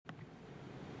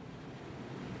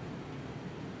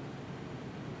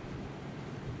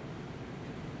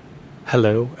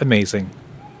Hello, amazing.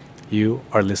 You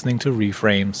are listening to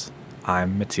Reframes.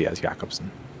 I'm Matthias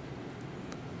Jakobsen.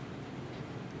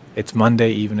 It's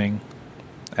Monday evening,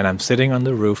 and I'm sitting on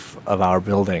the roof of our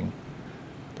building,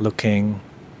 looking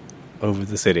over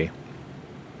the city.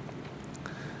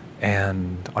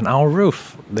 And on our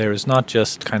roof, there is not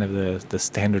just kind of the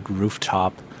standard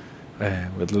rooftop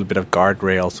with a little bit of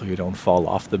guardrail so you don't fall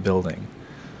off the building.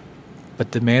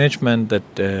 But the management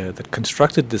that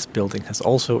constructed this building has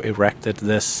also erected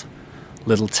this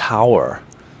little tower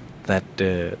that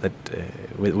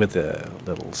with a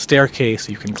little staircase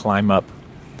you can climb up.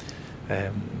 I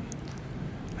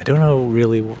don't know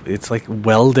really. It's like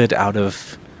welded out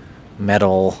of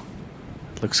metal.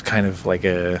 It looks kind of like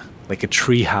a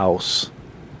tree house,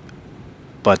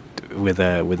 but with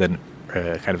an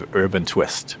kind of urban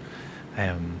twist.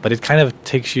 But it kind of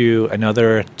takes you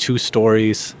another 2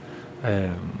 stories.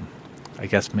 I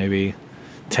guess maybe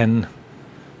 10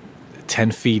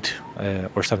 feet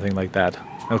or something like that.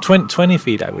 No, 20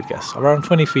 feet, I would guess. Around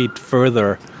 20 feet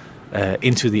further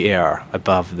into the air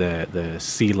above the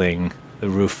ceiling, the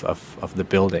roof of the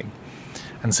building.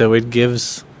 And so it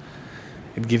gives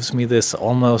me this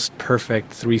almost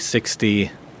perfect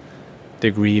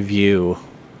 360-degree view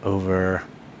over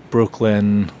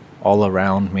Brooklyn, all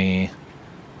around me,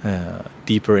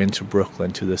 deeper into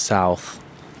Brooklyn to the south.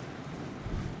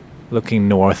 Looking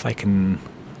north, I can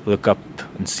look up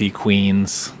and see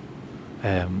Queens.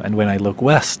 And when I look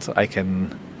west, I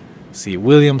can see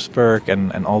Williamsburg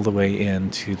and all the way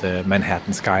into the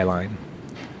Manhattan skyline.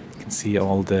 You can see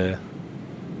all the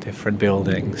different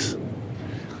buildings.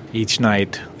 Each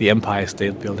night, the Empire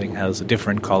State Building has a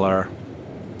different color.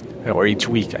 Or each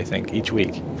week, I think,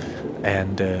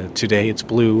 And today it's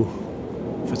blue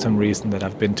for some reason that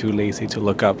I've been too lazy to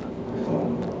look up.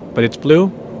 But it's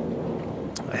blue.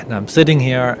 And I'm sitting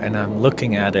here and I'm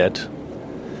looking at it,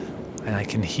 and I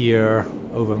can hear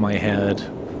over my head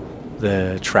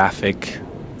the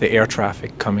air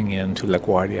traffic coming in to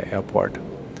LaGuardia Airport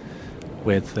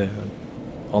with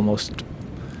almost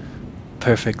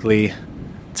perfectly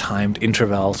timed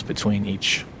intervals between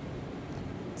each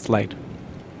flight.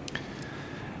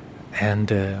 And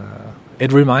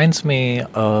it reminds me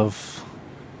of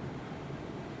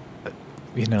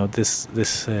what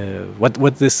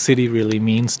this city really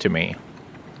means to me,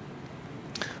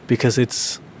 because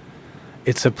it's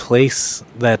a place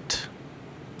that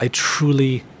I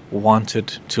truly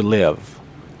wanted to live,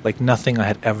 like nothing I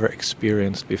had ever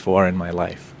experienced before in my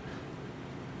life.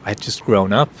 I'd just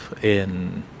grown up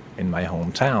in my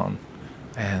hometown,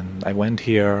 and I went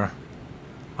here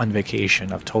on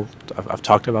vacation. I've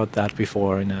talked about that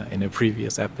before in a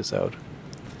previous episode,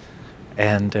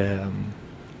 and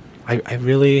I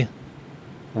really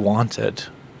wanted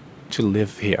to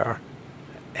live here,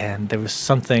 and there was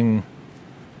something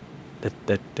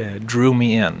that drew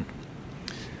me in.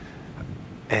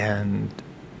 And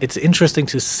it's interesting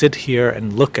to sit here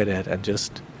and look at it and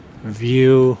just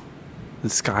view the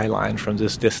skyline from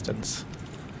this distance,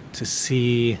 to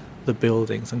see the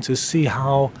buildings and to see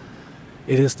how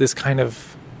it is this kind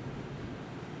of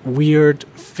weird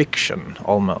fiction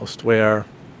almost, where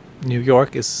New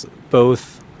York is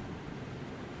both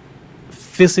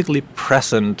physically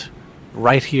present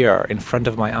right here in front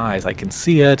of my eyes. I can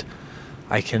see it.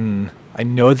 I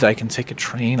know that I can take a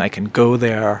train. I can go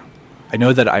there. I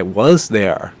know that I was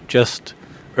there just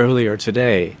earlier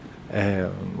today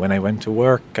when I went to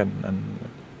work and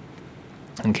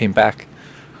came back.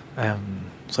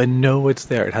 So I know it's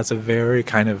there. It has a very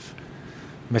kind of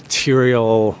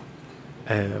material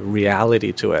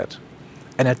reality to it.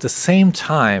 And at the same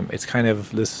time, it's kind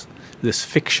of this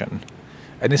fiction.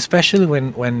 And especially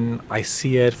when I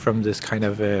see it from this kind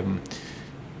of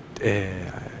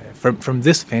from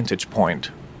this vantage point,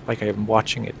 like I'm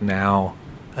watching it now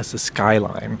as a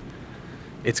skyline,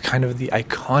 it's kind of the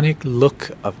iconic look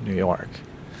of New York,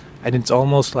 and it's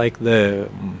almost like the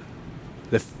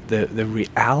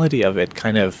reality of it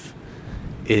kind of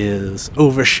is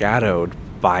overshadowed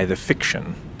by the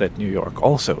fiction that New York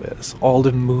also is. All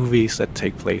the movies that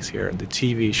take place here, and the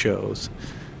TV shows,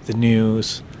 the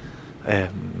news.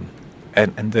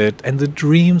 And the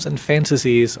dreams and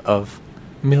fantasies of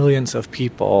millions of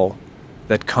people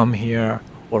that come here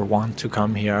or want to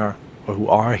come here, or who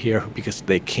are here because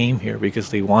they came here because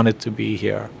they wanted to be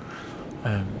here,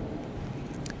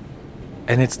 and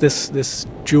it's this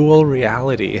dual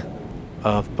reality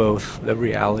of both the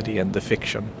reality and the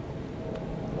fiction.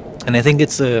 And I think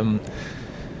it's I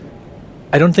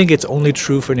don't think it's only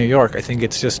true for New York. I think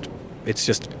it's just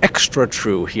extra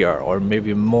true here, or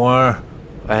maybe more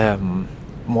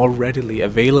readily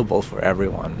available for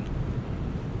everyone.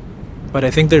 But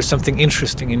I think there's something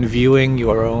interesting in viewing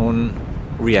your own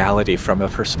reality from a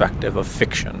perspective of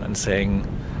fiction and saying,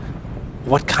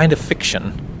 what kind of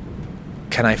fiction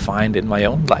can I find in my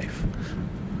own life?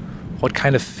 What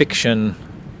kind of fiction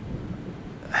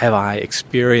have I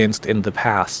experienced in the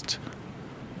past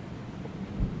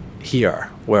here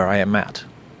where I am at?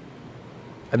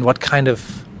 And what kind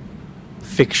of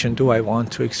fiction do I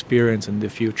want to experience in the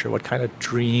future? What kind of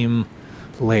dream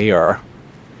layer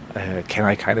can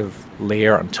I kind of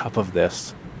layer on top of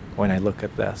this when I look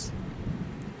at this?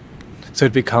 So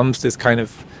it becomes this kind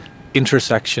of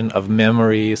intersection of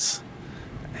memories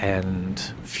and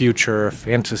future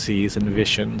fantasies and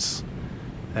visions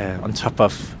on top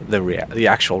of the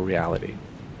actual reality.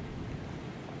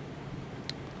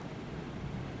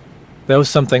 That was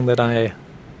something that I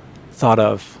thought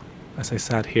of as I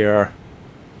sat here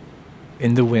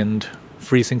in the wind,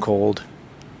 freezing cold,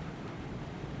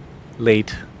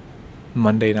 late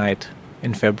Monday night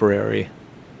in February,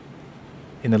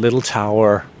 in a little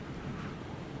tower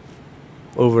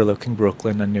overlooking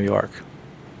Brooklyn and New York.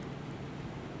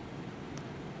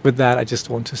 With that, I just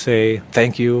want to say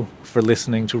thank you for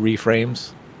listening to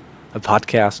Reframes, a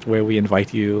podcast where we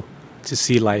invite you to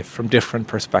see life from different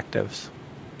perspectives.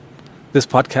 This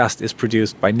podcast is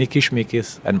produced by Nikki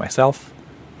Schmikis and myself.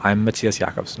 I'm Matthias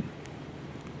Jakobsen.